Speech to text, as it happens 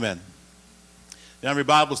Amen. Now, your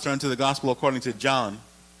Bibles, turn to the Gospel according to John,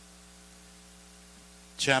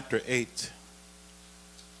 chapter 8.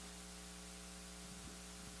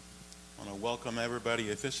 I want to welcome everybody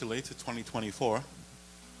officially to 2024.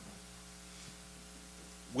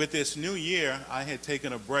 With this new year, I had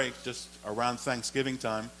taken a break just around Thanksgiving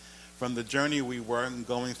time from the journey we were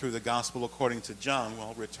going through the Gospel according to John.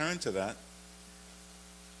 We'll return to that.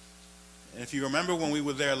 And if you remember when we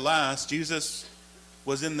were there last, Jesus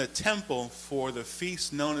was in the temple for the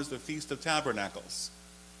feast known as the Feast of Tabernacles.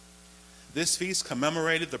 This feast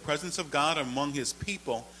commemorated the presence of God among his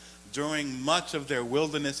people during much of their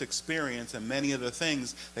wilderness experience and many of the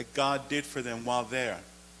things that God did for them while there.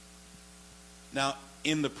 Now,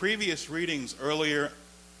 in the previous readings earlier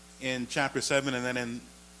in chapter 7 and then in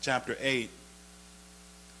chapter 8,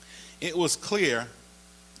 it was clear,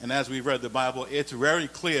 and as we read the Bible, it's very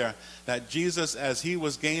clear that Jesus, as he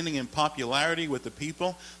was gaining in popularity with the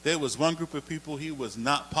people, there was one group of people he was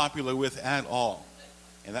not popular with at all,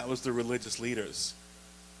 and that was the religious leaders.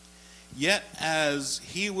 Yet, as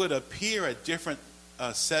he would appear at different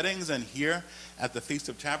settings, and here at the Feast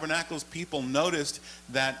of Tabernacles, people noticed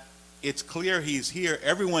that it's clear he's here.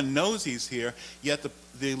 Everyone knows he's here, yet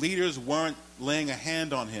the leaders weren't laying a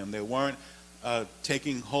hand on him. They weren't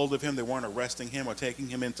taking hold of him. They weren't arresting him or taking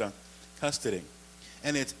him into custody.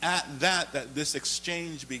 And it's at that this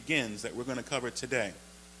exchange begins that we're going to cover today.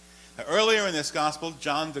 Now, earlier in this gospel,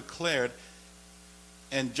 John declared,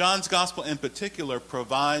 and John's gospel in particular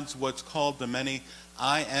provides what's called the many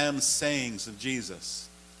I am sayings of Jesus.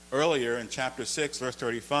 Earlier in chapter 6, verse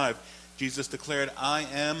 35, Jesus declared, I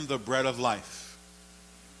am the bread of life.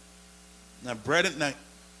 Now,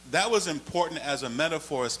 that was important as a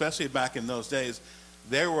metaphor, especially back in those days.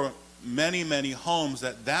 There were many homes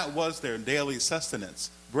that was their daily sustenance,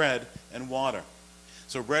 bread and water.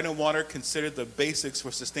 So bread and water considered the basics for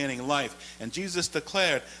sustaining life. And Jesus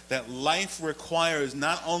declared that life requires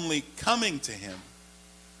not only coming to him,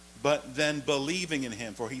 but then believing in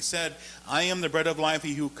him. For he said, I am the bread of life.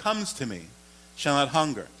 He who comes to me shall not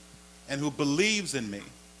hunger, and who believes in me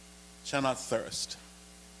shall not thirst.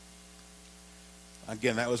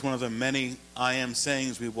 Again, that was one of the many I am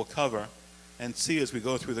sayings we will cover and see as we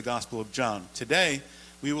go through the Gospel of John. Today,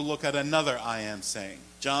 we will look at another I am saying.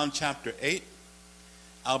 John chapter 8.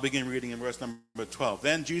 I'll begin reading in verse number 12.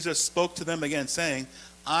 Then Jesus spoke to them again, saying,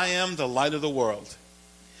 I am the light of the world.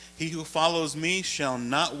 He who follows me shall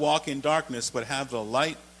not walk in darkness, but have the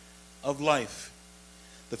light of life.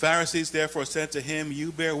 The Pharisees therefore said to him,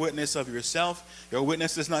 You bear witness of yourself. Your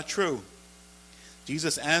witness is not true.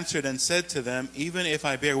 Jesus answered and said to them, Even if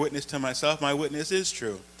I bear witness to myself, my witness is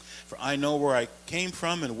true. For I know where I came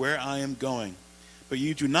from and where I am going. But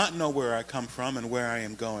you do not know where I come from and where I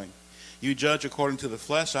am going. You judge according to the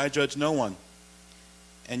flesh, I judge no one.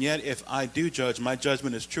 And yet if I do judge, my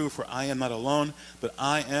judgment is true, for I am not alone, but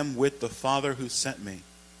I am with the Father who sent me.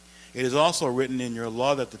 It is also written in your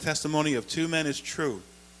law that the testimony of two men is true.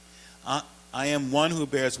 I am one who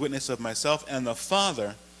bears witness of myself, and the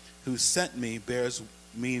Father who sent me bears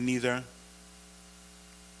witness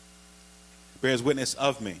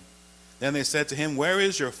of me. Then they said to him, Where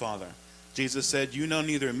is your Father? Jesus said, You know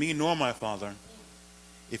neither me nor my Father.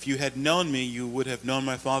 If you had known me, you would have known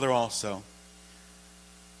my Father also.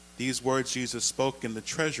 These words Jesus spoke in the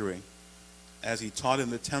treasury as he taught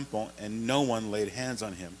in the temple, and no one laid hands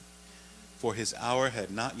on him, for his hour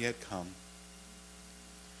had not yet come.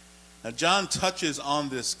 Now, John touches on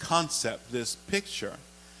this concept, this picture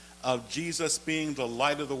of Jesus being the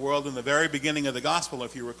light of the world in the very beginning of the gospel,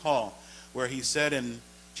 if you recall, where he said in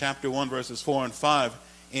chapter 1, verses 4 and 5,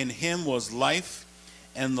 In him was life,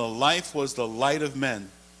 and the life was the light of men.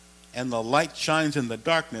 And the light shines in the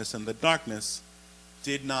darkness, and the darkness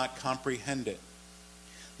did not comprehend it.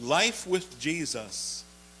 Life with Jesus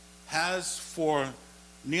has, for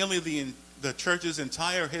nearly the church's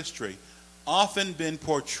entire history, often been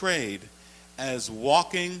portrayed as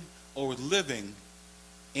walking or living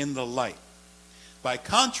in the light. By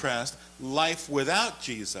contrast, life without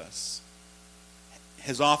Jesus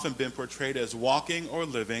has often been portrayed as walking or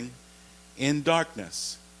living in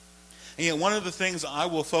darkness. And yet one of the things I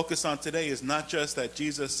will focus on today is not just that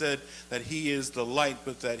Jesus said that he is the light,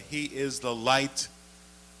 but that he is the light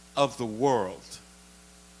of the world.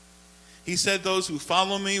 He said those who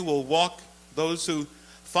follow me will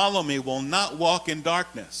not walk in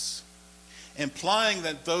darkness, implying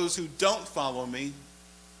that those who don't follow me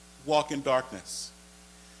walk in darkness.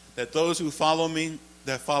 That those who follow me,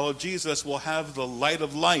 that follow Jesus, will have the light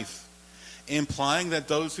of life, implying that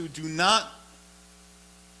those who do not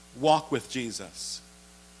walk with Jesus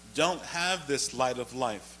don't have this light of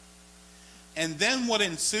life. And then what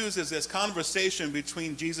ensues is this conversation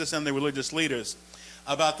between Jesus and the religious leaders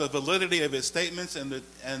about the validity of his statements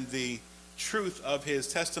and the truth of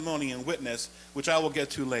his testimony and witness, which I will get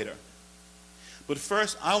to later. But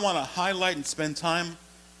first, I want to highlight and spend time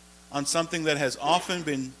on something that has often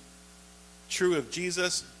been true of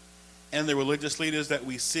Jesus and the religious leaders that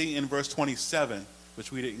we see in verse 27,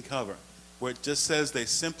 which we didn't cover, where it just says they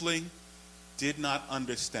simply did not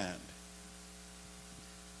understand.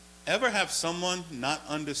 Ever have someone not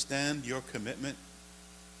understand your commitment,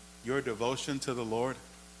 your devotion to the Lord?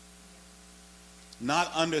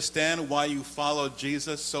 Not understand why you follow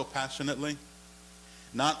Jesus so passionately?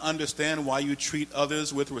 Not understand why you treat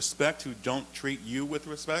others with respect who don't treat you with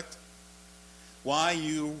respect? Why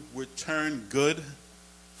you return good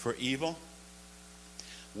for evil?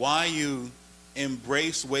 Why you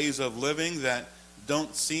embrace ways of living that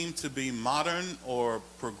don't seem to be modern or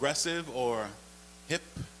progressive or hip?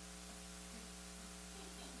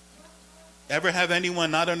 Ever have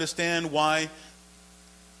anyone not understand why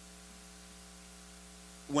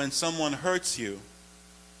when someone hurts you,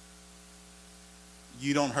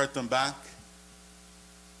 you don't hurt them back?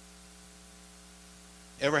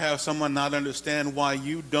 Ever have someone not understand why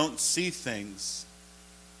you don't see things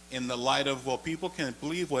in the light of, well, people can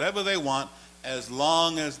believe whatever they want as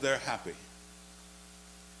long as they're happy?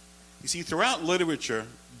 You see, throughout literature,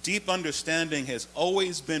 deep understanding has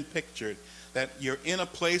always been pictured that you're in a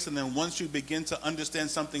place, and then once you begin to understand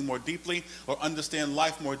something more deeply or understand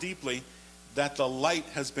life more deeply, that the light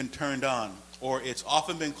has been turned on, or it's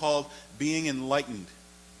often been called being enlightened.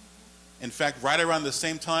 In fact, right around the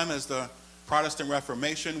same time as the Protestant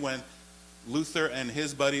Reformation, when Luther and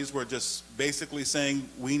his buddies were just basically saying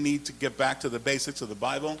we need to get back to the basics of the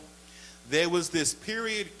Bible, there was this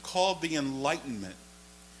period called the Enlightenment,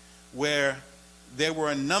 where there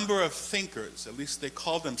were a number of thinkers, at least they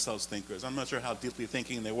called themselves thinkers. I'm not sure how deeply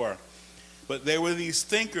thinking they were. But there were these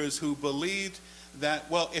thinkers who believed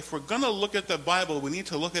that, well, if we're going to look at the Bible, we need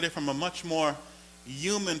to look at it from a much more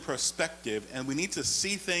human perspective, and we need to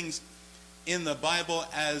see things in the Bible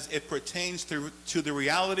as it pertains to the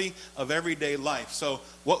reality of everyday life. So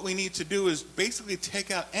what we need to do is basically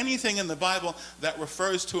take out anything in the Bible that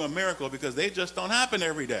refers to a miracle, because they just don't happen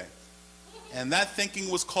every day. And that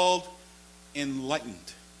thinking was called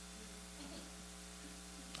enlightened.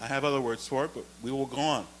 I have other words for it, but we will go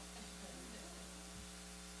on.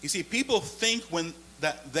 You see, people think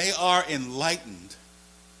that they are enlightened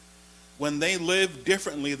when they live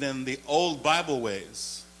differently than the old Bible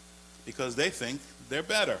ways, because they think they're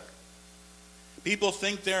better. People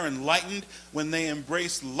think they're enlightened when they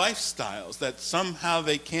embrace lifestyles that somehow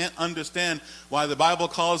they can't understand why the Bible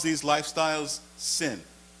calls these lifestyles sin.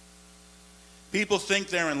 People think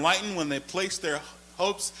they're enlightened when they place their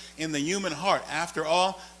hopes in the human heart. After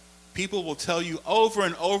all, people will tell you over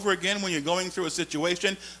and over again when you're going through a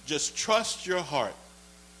situation, just trust your heart.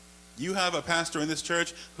 You have a pastor in this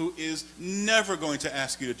church who is never going to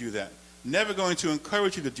ask you to do that, never going to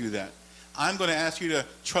encourage you to do that. I'm going to ask you to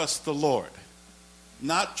trust the Lord,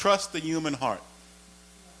 not trust the human heart.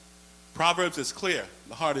 Proverbs is clear.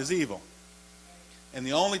 The heart is evil. And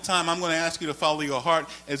the only time I'm going to ask you to follow your heart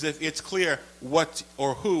is if it's clear what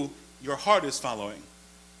or who your heart is following.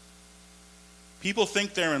 People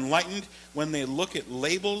think they're enlightened when they look at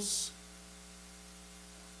labels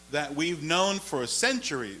that we've known for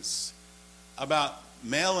centuries about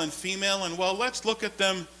male and female, and well, let's look at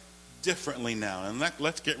them differently now, and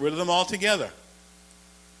let's get rid of them altogether.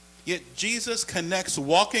 Yet Jesus connects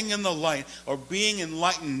walking in the light or being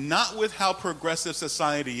enlightened not with how progressive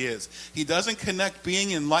society is. He doesn't connect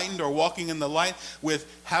being enlightened or walking in the light with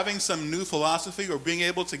having some new philosophy or being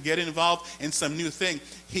able to get involved in some new thing.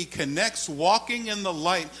 He connects walking in the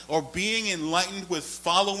light or being enlightened with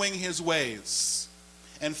following his ways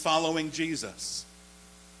and following Jesus.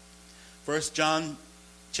 1 John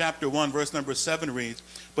chapter 1 verse number 7 reads,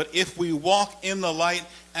 "But if we walk in the light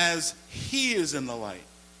as he is in the light,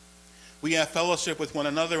 we have fellowship with one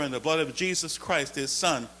another, and the blood of Jesus Christ, his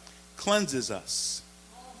Son, cleanses us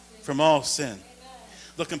from all sin."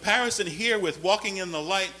 The comparison here with walking in the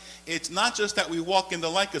light, it's not just that we walk in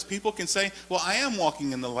the light, because people can say, well, I am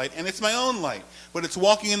walking in the light, and it's my own light. But it's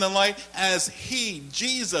walking in the light as he,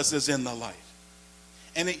 Jesus, is in the light.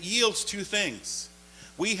 And it yields two things.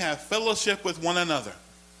 We have fellowship with one another.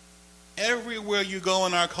 Everywhere you go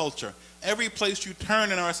in our culture, every place you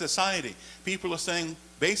turn in our society, people are saying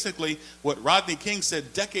basically what Rodney King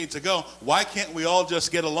said decades ago: why can't we all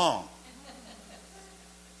just get along?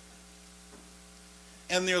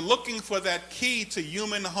 And they're looking for that key to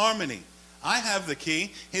human harmony. I have the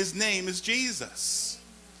key. His name is Jesus.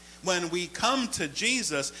 When we come to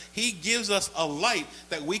Jesus, he gives us a light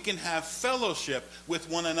that we can have fellowship with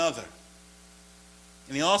one another.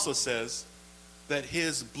 And he also says that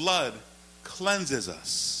his blood cleanses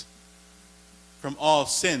us from all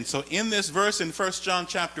sin. So in this verse in 1 John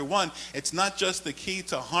chapter 1, it's not just the key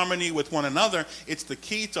to harmony with one another, it's the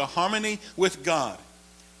key to harmony with God,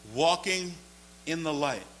 walking in the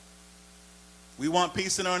light. We want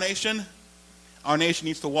peace in our nation. Our nation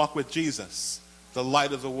needs to walk with Jesus, the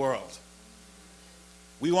light of the world.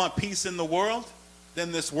 We want peace in the world,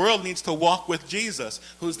 then this world needs to walk with Jesus,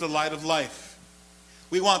 who's the light of life.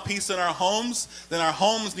 We want peace in our homes, then our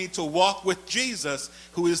homes need to walk with Jesus,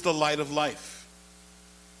 who is the light of life.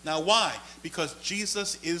 Now why? Because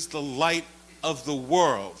Jesus is the light of the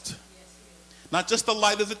world. Not just the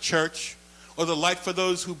light of the church or the light for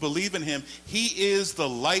those who believe in him. He is the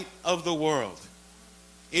light of the world.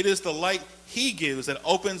 It is the light he gives that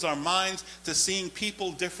opens our minds to seeing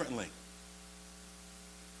people differently.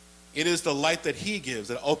 It is the light that he gives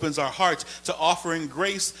that opens our hearts to offering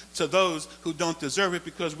grace to those who don't deserve it,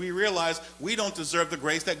 because we realize we don't deserve the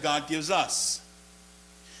grace that God gives us.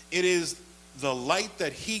 It is the light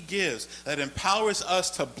that he gives that empowers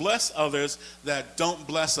us to bless others that don't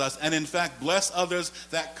bless us, and in fact bless others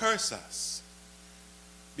that curse us.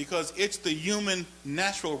 Because it's the human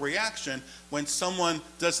natural reaction when someone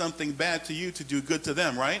does something bad to you to do good to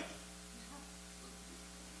them, right?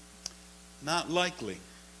 Not likely.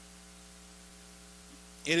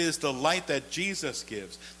 It is the light that Jesus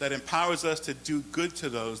gives that empowers us to do good to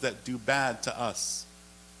those that do bad to us.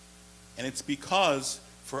 And it's because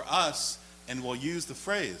for us, and we'll use the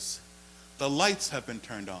phrase, the lights have been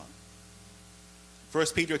turned on. 1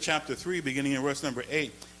 Peter chapter 3, beginning in verse number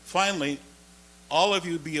 8. Finally, all of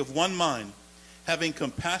you be of one mind, having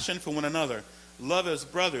compassion for one another. Love as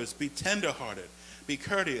brothers, be tenderhearted, be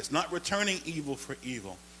courteous, not returning evil for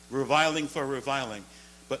evil, reviling for reviling,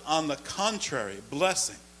 but on the contrary,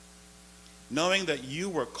 blessing, knowing that you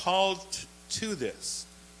were called to this,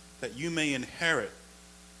 that you may inherit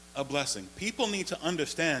a blessing. People need to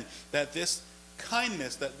understand that this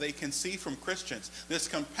kindness that they can see from Christians, this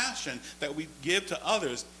compassion that we give to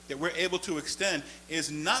others, that we're able to extend, is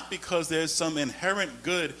not because there's some inherent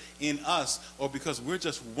good in us or because we're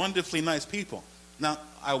just wonderfully nice people. Now,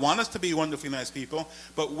 I want us to be wonderfully nice people,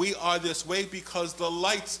 but we are this way because the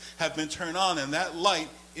lights have been turned on, and that light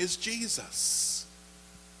is Jesus.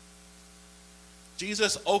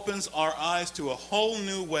 Jesus opens our eyes to a whole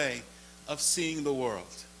new way of seeing the world.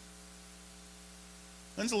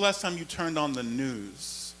 When's the last time you turned on the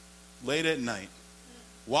news late at night,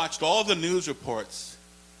 watched all the news reports,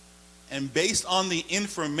 and based on the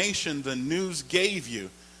information the news gave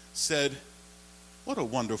you, said, what a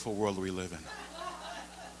wonderful world we live in?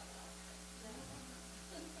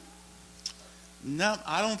 No,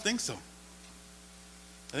 I don't think so.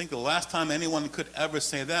 I think the last time anyone could ever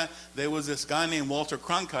say that, there was this guy named Walter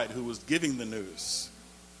Cronkite who was giving the news.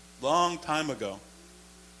 Long time ago.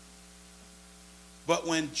 But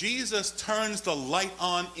when Jesus turns the light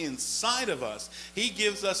on inside of us, he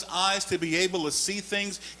gives us eyes to be able to see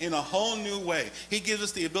things in a whole new way. He gives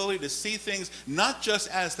us the ability to see things not just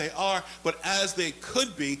as they are, but as they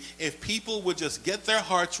could be if people would just get their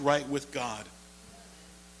hearts right with God.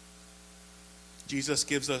 Jesus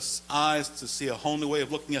gives us eyes to see a whole new way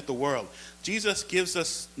of looking at the world. Jesus gives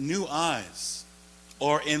us new eyes,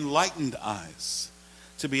 or enlightened eyes,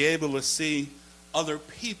 to be able to see other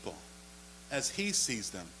people as he sees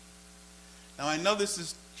them. Now, I know this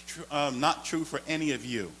is not true for any of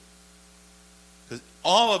you, because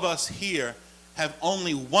all of us here have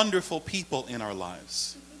only wonderful people in our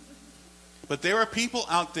lives. But there are people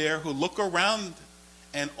out there who look around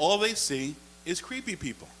and all they see is creepy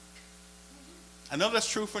people. I know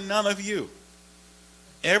that's true for none of you.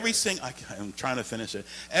 I'm trying to finish it.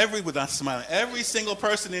 Without smiling, every single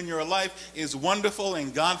person in your life is wonderful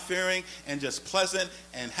and God-fearing and just pleasant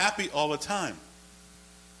and happy all the time.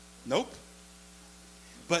 Nope.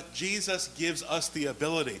 But Jesus gives us the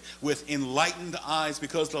ability with enlightened eyes,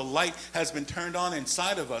 because the light has been turned on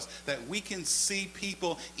inside of us, that we can see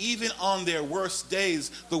people even on their worst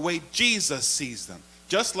days the way Jesus sees them.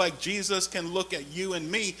 Just like Jesus can look at you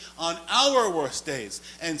and me on our worst days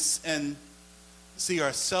and see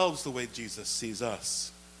ourselves the way Jesus sees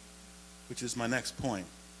us, which is my next point.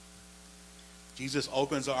 Jesus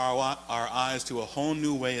opens our eyes to a whole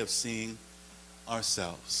new way of seeing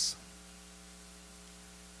ourselves.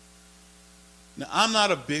 Now, I'm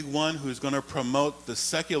not a big one who's going to promote the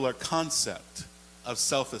secular concept of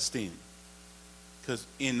self-esteem, because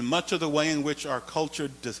in much of the way in which our culture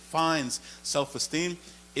defines self-esteem,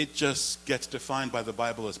 it just gets defined by the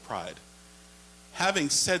Bible as pride. having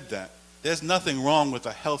said that, there's nothing wrong with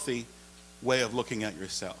a healthy way of looking at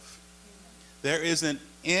yourself. There isn't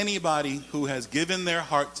anybody who has given their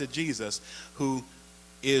heart to Jesus who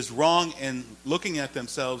is wrong in looking at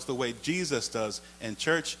themselves the way Jesus does. And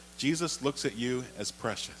church, Jesus looks at you as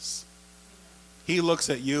precious. He looks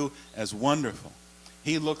at you as wonderful.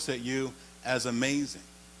 He looks at you as amazing.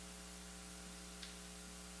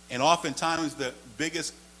 And oftentimes the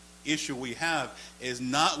biggest issue we have is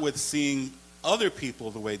not with seeing other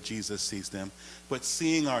people the way Jesus sees them, but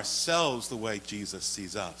seeing ourselves the way Jesus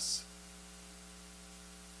sees us.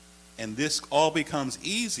 And this all becomes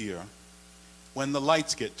easier when the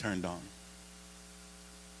lights get turned on.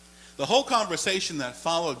 The whole conversation that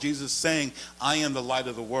followed Jesus saying, "I am the light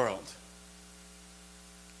of the world,"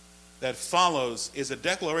 that follows is a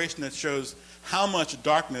declaration that shows how much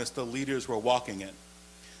darkness the leaders were walking in.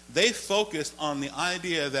 They focused on the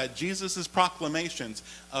idea that Jesus' proclamations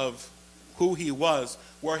of who he was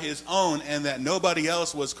were his own and that nobody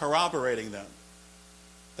else was corroborating them,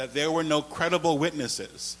 that there were no credible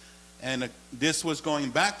witnesses. And this was going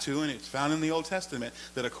back to, and it's found in the Old Testament,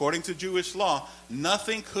 that according to Jewish law,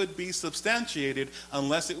 nothing could be substantiated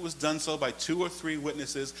unless it was done so by 2 or 3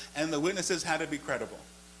 witnesses, and the witnesses had to be credible.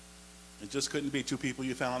 It just couldn't be 2 people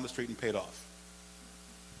you found on the street and paid off.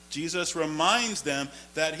 Jesus reminds them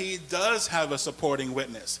that he does have a supporting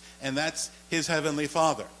witness, and that's his heavenly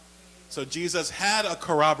Father. So Jesus had a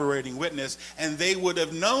corroborating witness, and they would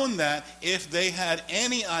have known that if they had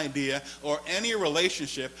any idea or any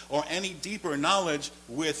relationship or any deeper knowledge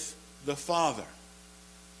with the Father.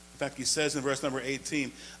 In fact, he says in verse number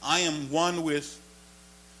 18, I am one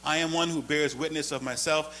who bears witness of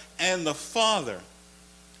myself, and the Father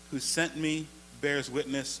who sent me bears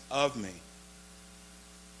witness of me.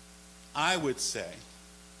 I would say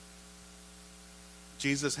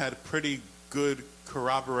Jesus had pretty good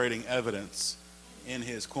corroborating evidence in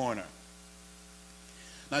his corner.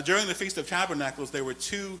 Now, during the Feast of Tabernacles, there were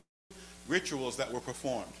 2 rituals that were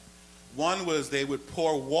performed. One was they would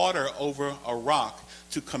pour water over a rock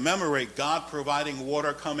to commemorate God providing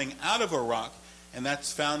water coming out of a rock, and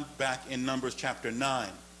that's found back in Numbers chapter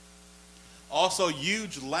 9. Also,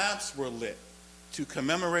 huge lamps were lit to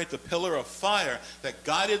commemorate the pillar of fire that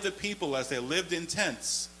guided the people as they lived in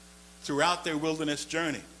tents throughout their wilderness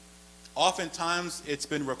journey. Oftentimes, it's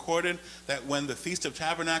been recorded that when the Feast of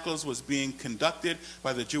Tabernacles was being conducted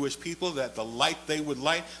by the Jewish people, that the light they would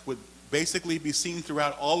light would basically be seen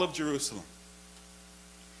throughout all of Jerusalem.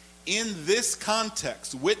 In this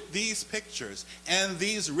context, with these pictures and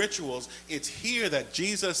these rituals, it's here that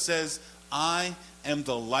Jesus says, I am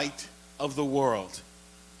the light of the world.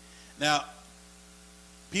 Now,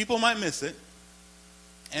 people might miss it,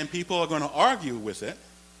 and people are going to argue with it,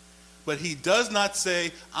 but he does not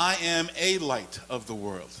say, I am a light of the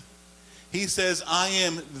world. He says, I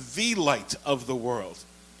am the light of the world.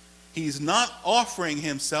 He's not offering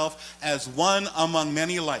himself as one among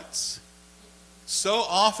many lights. So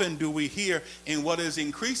often do we hear in what has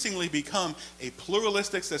increasingly become a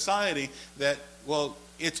pluralistic society that, well,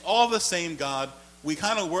 it's all the same God. We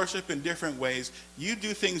kind of worship in different ways. You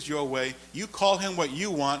do things your way. You call him what you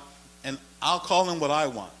want, and I'll call him what I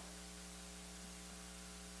want.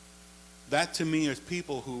 That to me is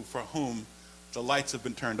people for whom the lights have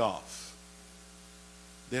been turned off.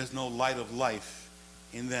 There's no light of life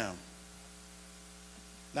in them.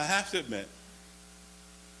 Now I have to admit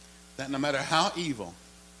that no matter how evil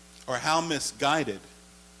or how misguided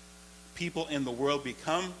people in the world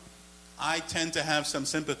become, I tend to have some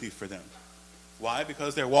sympathy for them. Why?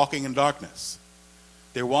 Because they're walking in darkness.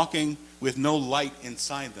 They're walking with no light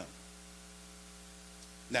inside them.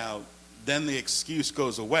 Now, then the excuse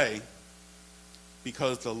goes away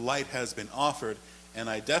because the light has been offered, and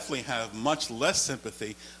I definitely have much less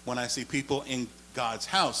sympathy when I see people in God's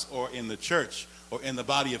house or in the church or in the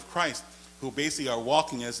body of Christ who basically are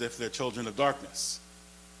walking as if they're children of darkness.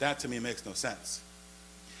 That to me makes no sense.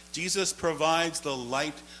 Jesus provides the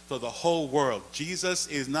light for the whole world. Jesus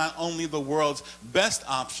is not only the world's best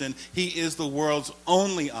option, he is the world's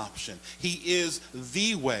only option. He is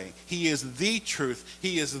the way. He is the truth.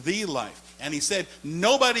 He is the life. And he said,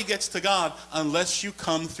 nobody gets to God unless you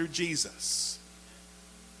come through Jesus.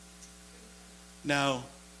 Now,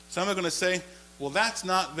 some are going to say, well, that's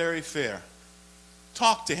not very fair.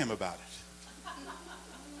 Talk to him about it.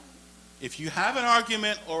 If you have an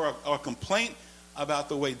argument or a complaint about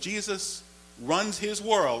the way Jesus runs his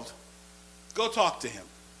world, go talk to him.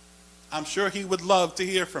 I'm sure he would love to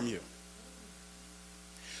hear from you.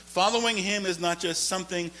 Following him is not just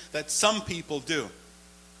something that some people do.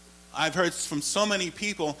 I've heard from so many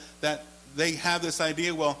people that they have this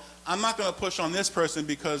idea, well, I'm not going to push on this person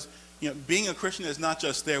because, Being a Christian is not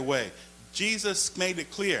just their way. Jesus made it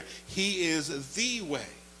clear. He is the way,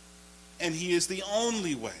 and he is the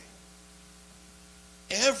only way.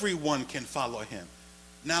 Everyone can follow him.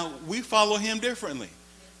 Now, we follow him differently.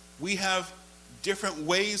 We have different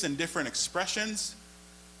ways and different expressions.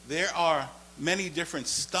 There are many different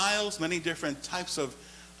styles, many different types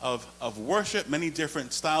of worship, many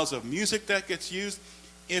different styles of music that gets used.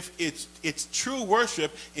 If its true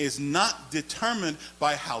worship is not determined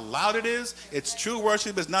by how loud it is, its true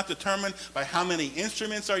worship is not determined by how many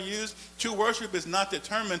instruments are used, true worship is not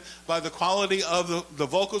determined by the quality of the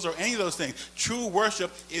vocals or any of those things. True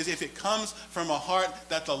worship is if it comes from a heart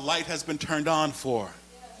that the light has been turned on for.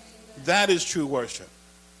 That is true worship.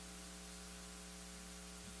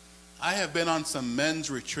 I have been on some men's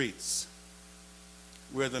retreats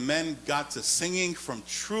where the men got to singing from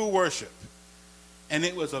true worship. And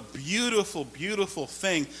it was a beautiful, beautiful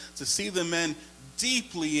thing to see the men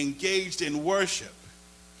deeply engaged in worship.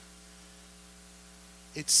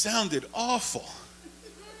 It sounded awful.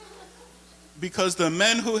 Because the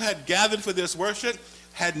men who had gathered for this worship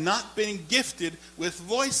had not been gifted with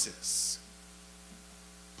voices.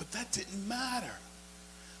 But that didn't matter.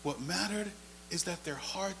 What mattered is that their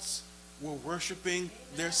hearts were worshiping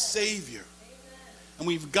their Savior. And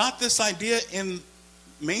we've got this idea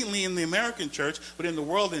mainly in the American church, but in the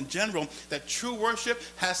world in general, that true worship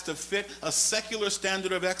has to fit a secular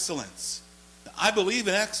standard of excellence. Now, I believe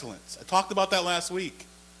in excellence. I talked about that last week.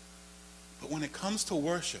 But when it comes to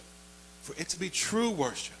worship, for it to be true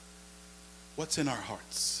worship, what's in our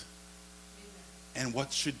hearts? And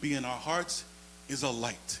what should be in our hearts is a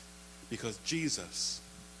light, because Jesus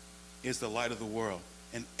is the light of the world,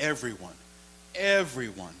 and everyone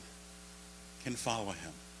can follow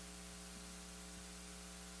him.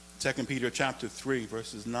 2 Peter chapter 3,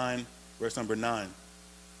 verse number 9.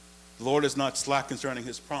 The Lord is not slack concerning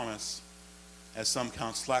his promise, as some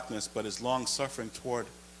count slackness, but is long-suffering toward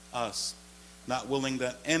us, not willing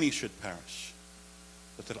that any should perish,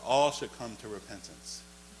 but that all should come to repentance.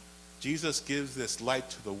 Jesus gives this light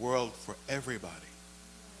to the world for everybody.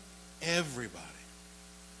 Everybody.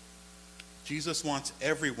 Jesus wants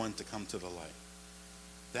everyone to come to the light.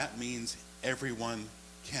 That means everyone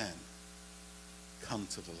can come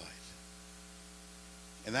to the light.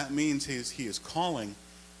 And that means he is calling,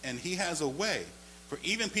 and he has a way for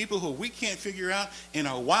even people who we can't figure out in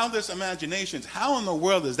our wildest imaginations, how in the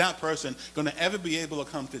world is that person going to ever be able to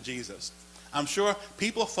come to Jesus? I'm sure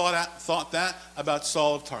people thought that about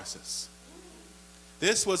Saul of Tarsus.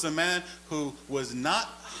 This was a man who was not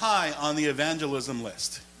high on the evangelism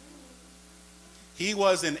list. He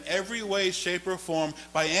was in every way, shape, or form,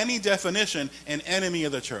 by any definition, an enemy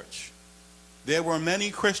of the church. There were many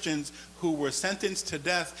Christians who were sentenced to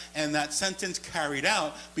death, and that sentence carried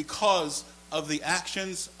out because of the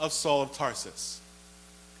actions of Saul of Tarsus.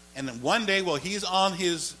 And then one day, while he's on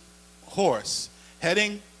his horse,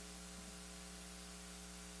 heading,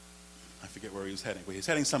 I forget where he was heading, but he's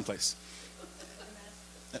heading someplace.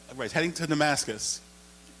 Right, he's heading to Damascus.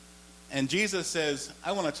 And Jesus says,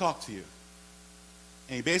 I want to talk to you.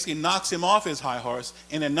 And he basically knocks him off his high horse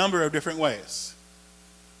in a number of different ways.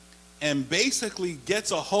 And basically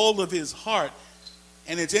gets a hold of his heart.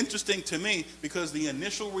 And it's interesting to me because the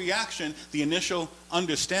initial reaction, the initial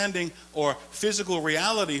understanding or physical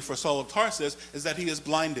reality for Saul of Tarsus is that he is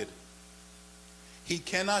blinded. He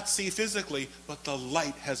cannot see physically, but the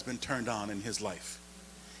light has been turned on in his life.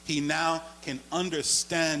 He now can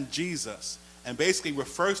understand Jesus and basically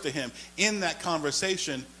refers to him in that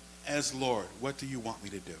conversation as Lord. What do you want me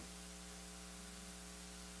to do?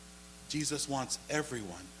 Jesus wants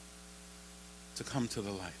everyone to come to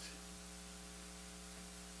the light.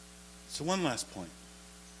 So one last point.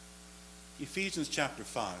 Ephesians chapter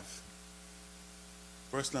 5,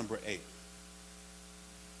 verse number 8.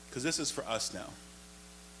 Because this is for us now.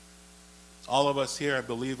 All of us here, I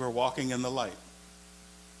believe, are walking in the light.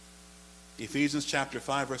 Ephesians chapter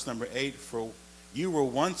 5, verse number 8. For you were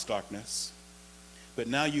once darkness, but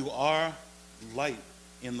now you are light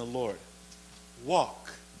in the Lord. Walk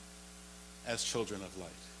as children of light.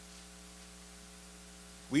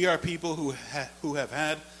 We are people who have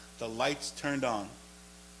had the lights turned on.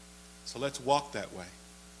 So let's walk that way.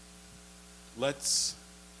 Let's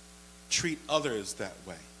treat others that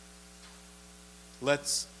way.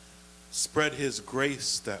 Let's spread his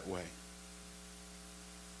grace that way.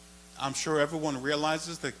 I'm sure everyone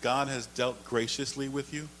realizes that God has dealt graciously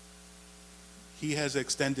with you. He has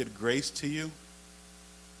extended grace to you.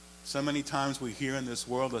 So many times we hear in this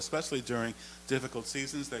world, especially during difficult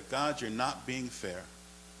seasons, that God, you're not being fair.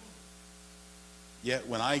 Yet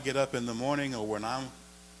when I get up in the morning or when I'm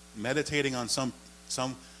meditating on some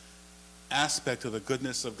aspect of the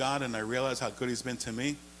goodness of God and I realize how good he's been to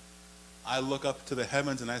me, I look up to the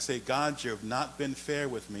heavens and I say, God, you've not been fair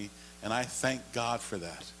with me, and I thank God for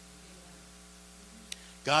that.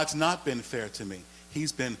 God's not been fair to me.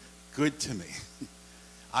 He's been good to me.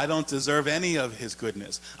 I don't deserve any of his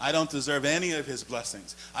goodness. I don't deserve any of his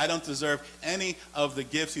blessings. I don't deserve any of the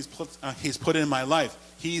gifts he's put in my life.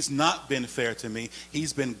 He's not been fair to me.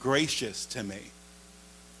 He's been gracious to me.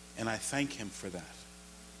 And I thank him for that.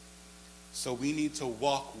 So we need to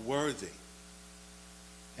walk worthy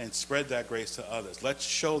and spread that grace to others. Let's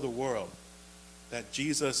show the world that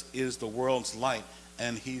Jesus is the world's light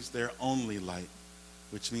and he's their only light,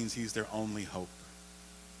 which means he's their only hope.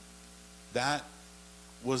 That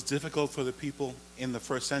was difficult for the people in the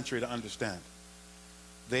first century to understand.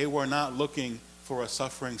 They were not looking for a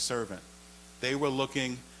suffering servant. They were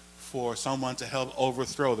looking for someone to help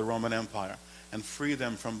overthrow the Roman Empire and free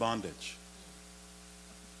them from bondage.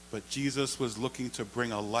 But Jesus was looking to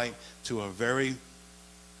bring a light to a very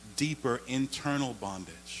deeper internal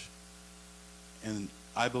bondage. And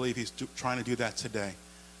I believe he's trying to do that today.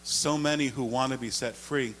 So many who want to be set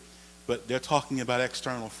free, but they're talking about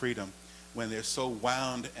external freedom when they're so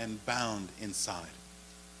wound and bound inside.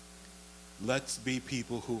 Let's be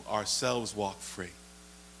people who ourselves walk free. You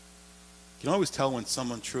can always tell when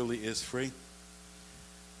someone truly is free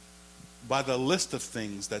by the list of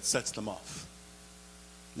things that sets them off.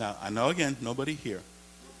 Now, I know, again, nobody here,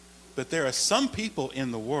 but there are some people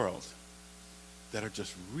in the world that are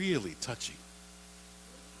just really touchy.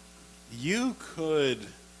 You could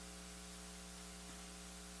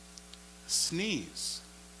sneeze,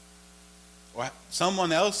 or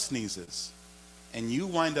someone else sneezes, and you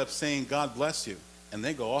wind up saying, God bless you, and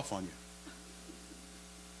they go off on you.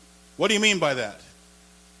 What do you mean by that?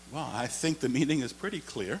 Well, I think the meaning is pretty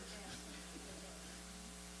clear.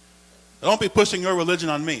 Don't be pushing your religion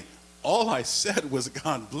on me. All I said was,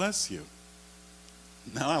 God bless you.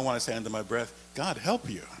 Now I want to say under my breath, God help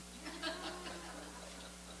you.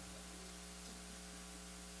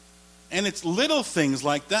 And it's little things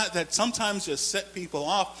like that that sometimes just set people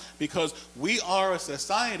off, because we are a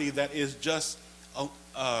society that is just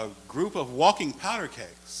a group of walking powder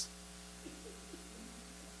kegs.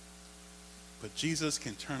 But Jesus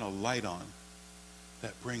can turn a light on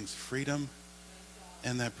that brings freedom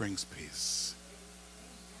and that brings peace.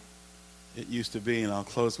 It used to be, and I'll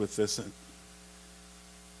close with this,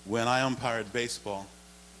 when I umpired baseball,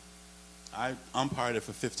 I umpired it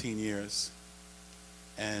for 15 years.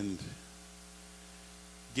 And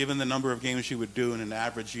given the number of games you would do in an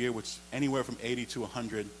average year, which anywhere from 80 to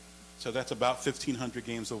 100, so that's about 1,500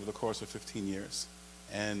 games over the course of 15 years.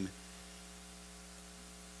 And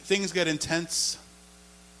things get intense.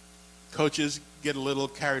 Coaches get a little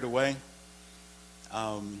carried away.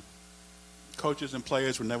 Coaches and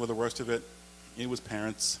players were never the worst of it. It was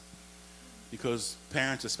parents. Because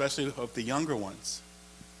parents, especially of the younger ones,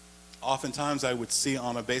 oftentimes I would see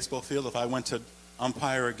on a baseball field, if I went to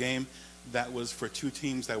umpire a game that was for two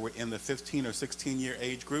teams that were in the 15 or 16-year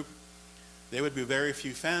age group, there would be very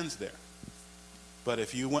few fans there. But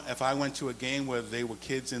if I went to a game where they were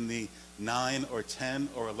kids in the 9 or 10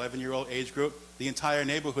 or 11-year-old age group, the entire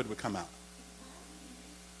neighborhood would come out.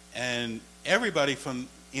 And everybody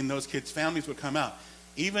in those kids' families would come out.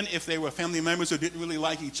 Even if they were family members who didn't really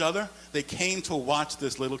like each other, they came to watch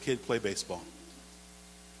this little kid play baseball.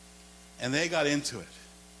 And they got into it.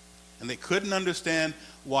 And they couldn't understand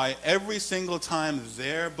why every single time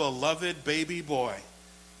their beloved baby boy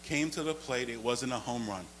came to the plate, it wasn't a home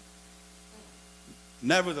run.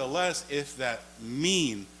 Nevertheless, if that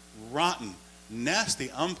mean, rotten, nasty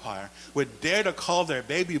umpire would dare to call their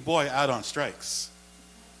baby boy out on strikes.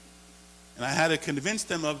 And I had to convince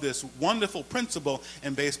them of this wonderful principle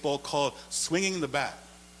in baseball called swinging the bat.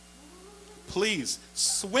 Please,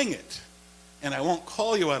 swing it, and I won't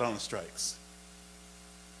call you out on strikes.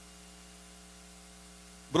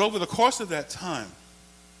 But over the course of that time,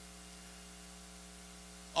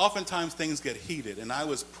 oftentimes things get heated, and I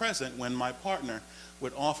was present when my partner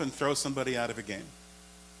would often throw somebody out of a game.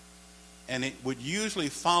 And it would usually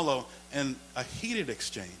follow a heated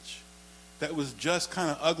exchange that was just kind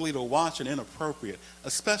of ugly to watch and inappropriate,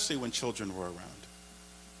 especially when children were around.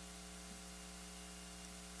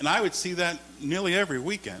 And I would see that nearly every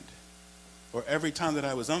weekend or every time that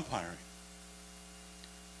I was umpiring.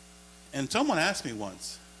 And someone asked me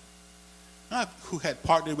once, who had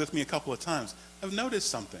partnered with me a couple of times, I've noticed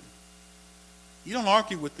something. You don't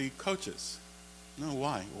argue with the coaches. No,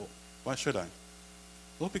 why? Well, why should I?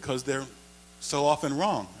 Well, because they're so often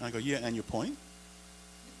wrong. And I go, yeah, and your point?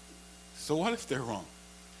 So what if they're wrong?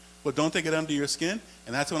 Well, don't they get under your skin?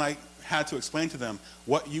 And that's when had to explain to them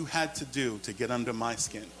what you had to do to get under my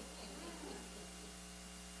skin.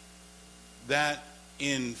 That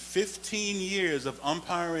in 15 years of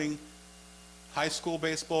umpiring high school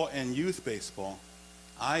baseball and youth baseball,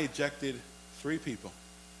 I ejected 3 people.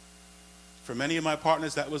 For many of my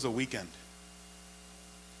partners, that was a weekend.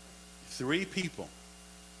 3 people.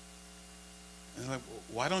 And they're like,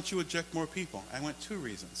 why don't you eject more people? I went 2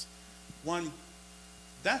 reasons. One,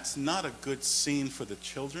 that's not a good scene for the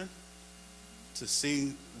children to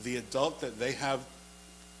see the adult that they have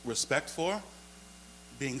respect for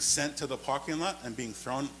being sent to the parking lot and being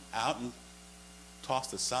thrown out and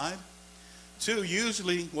tossed aside. 2,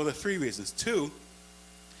 usually, well, there are 3 reasons. 2,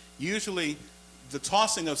 usually the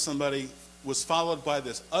tossing of somebody was followed by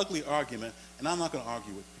this ugly argument, and I'm not going to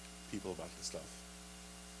argue with people about this stuff.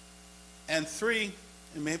 And 3,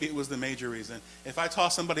 and maybe it was the major reason, if I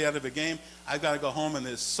toss somebody out of a game, I've got to go home and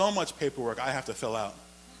there's so much paperwork I have to fill out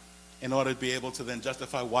in order to be able to then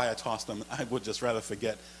justify why I tossed them. I would just rather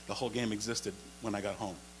forget the whole game existed when I got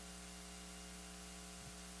home.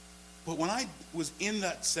 But when I was in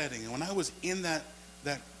that setting, and when I was in that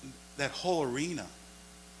whole arena,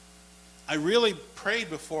 I really prayed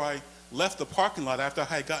before I left the parking lot after I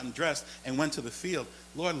had gotten dressed and went to the field,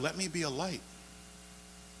 Lord, let me be a light.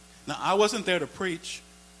 Now, I wasn't there to preach.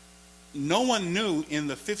 No one knew in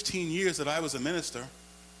the 15 years that I was a minister.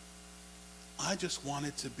 I just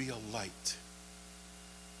wanted to be a light.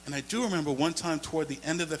 And I do remember one time toward the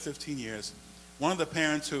end of the 15 years, one of the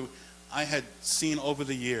parents who I had seen over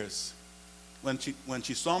the years, when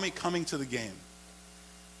she saw me coming to the game,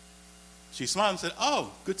 she smiled and said,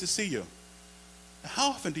 oh, good to see you. How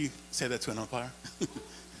often do you say that to an umpire?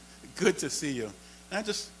 Good to see you. And I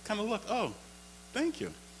just kind of looked, oh, thank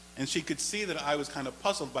you. And she could see that I was kind of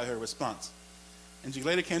puzzled by her response. And she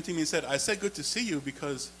later came to me and said, I said good to see you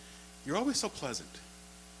because you're always so pleasant.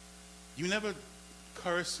 You never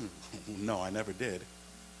curse. No, I never did.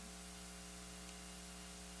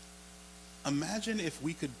 Imagine if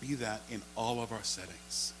we could be that in all of our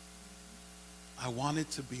settings. I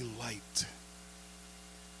wanted to be light.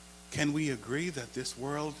 Can we agree that this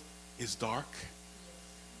world is dark?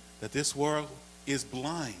 That this world is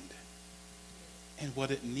blind? And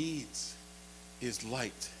what it needs is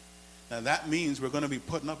light. Now that means we're going to be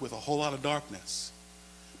putting up with a whole lot of darkness.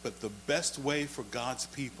 But the best way for God's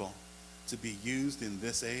people to be used in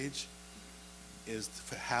this age is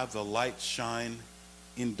to have the light shine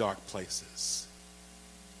in dark places.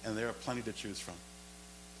 And there are plenty to choose from.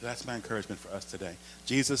 That's my encouragement for us today.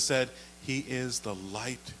 Jesus said he is the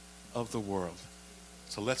light of the world.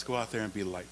 So let's go out there and be light.